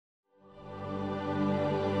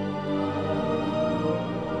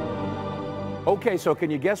Okay, so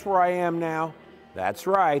can you guess where I am now? That's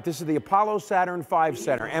right, this is the Apollo Saturn V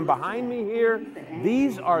Center. And behind me here,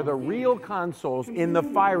 these are the real consoles in the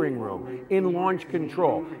firing room, in launch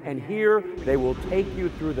control. And here, they will take you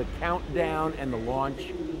through the countdown and the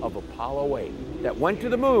launch of Apollo 8 that went to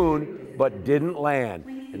the moon, but didn't land.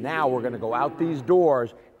 And now we're gonna go out these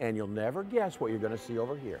doors, and you'll never guess what you're gonna see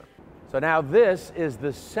over here. So now this is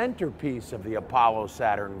the centerpiece of the Apollo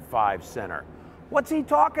Saturn V Center. What's he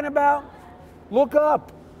talking about? Look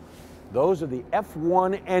up. Those are the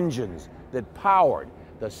F1 engines that powered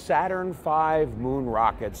the Saturn V moon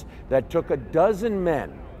rockets that took a dozen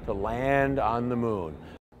men to land on the moon.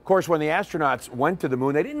 Of course, when the astronauts went to the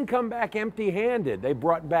moon, they didn't come back empty-handed. They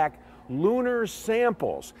brought back lunar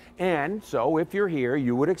samples. And so if you're here,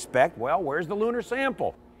 you would expect, well, where's the lunar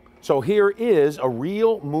sample? So here is a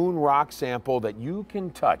real moon rock sample that you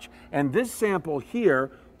can touch. And this sample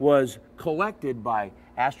here was collected by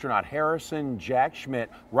astronaut Harrison Jack Schmitt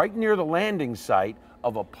right near the landing site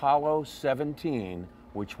of Apollo 17,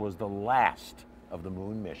 which was the last of the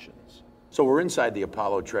moon missions. So we're inside the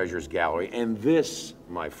Apollo Treasures Gallery, and this,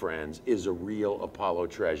 my friends, is a real Apollo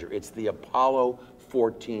treasure. It's the Apollo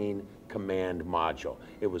 14 command module.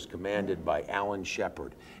 It was commanded by Alan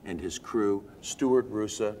Shepard and his crew, Stuart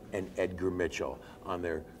Roosa and Edgar Mitchell, on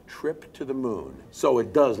their trip to the moon. So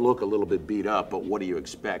it does look a little bit beat up, but what do you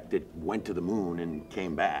expect? It went to the moon and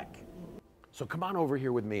came back. So come on over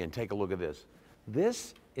here with me and take a look at this.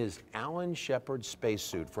 This is Alan Shepard's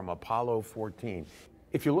spacesuit from Apollo 14.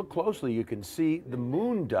 If you look closely, you can see the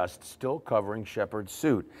moon dust still covering Shepard's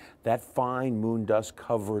suit. That fine moon dust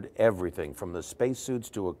covered everything, from the spacesuits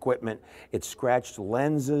to equipment. It scratched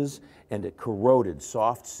lenses and it corroded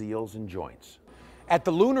soft seals and joints. At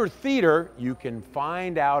the Lunar Theater, you can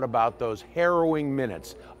find out about those harrowing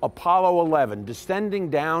minutes. Apollo 11 descending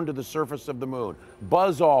down to the surface of the moon.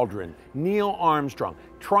 Buzz Aldrin, Neil Armstrong,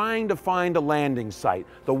 trying to find a landing site.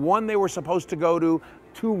 The one they were supposed to go to,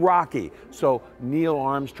 too rocky. So Neil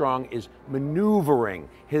Armstrong is maneuvering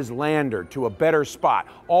his lander to a better spot.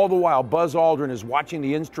 All the while, Buzz Aldrin is watching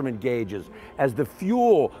the instrument gauges as the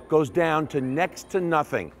fuel goes down to next to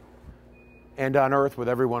nothing. And on Earth, with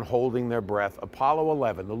everyone holding their breath, Apollo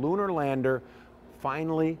 11, the lunar lander,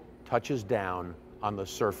 finally touches down on the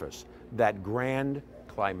surface. That grand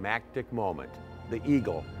climactic moment. The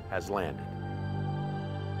Eagle has landed.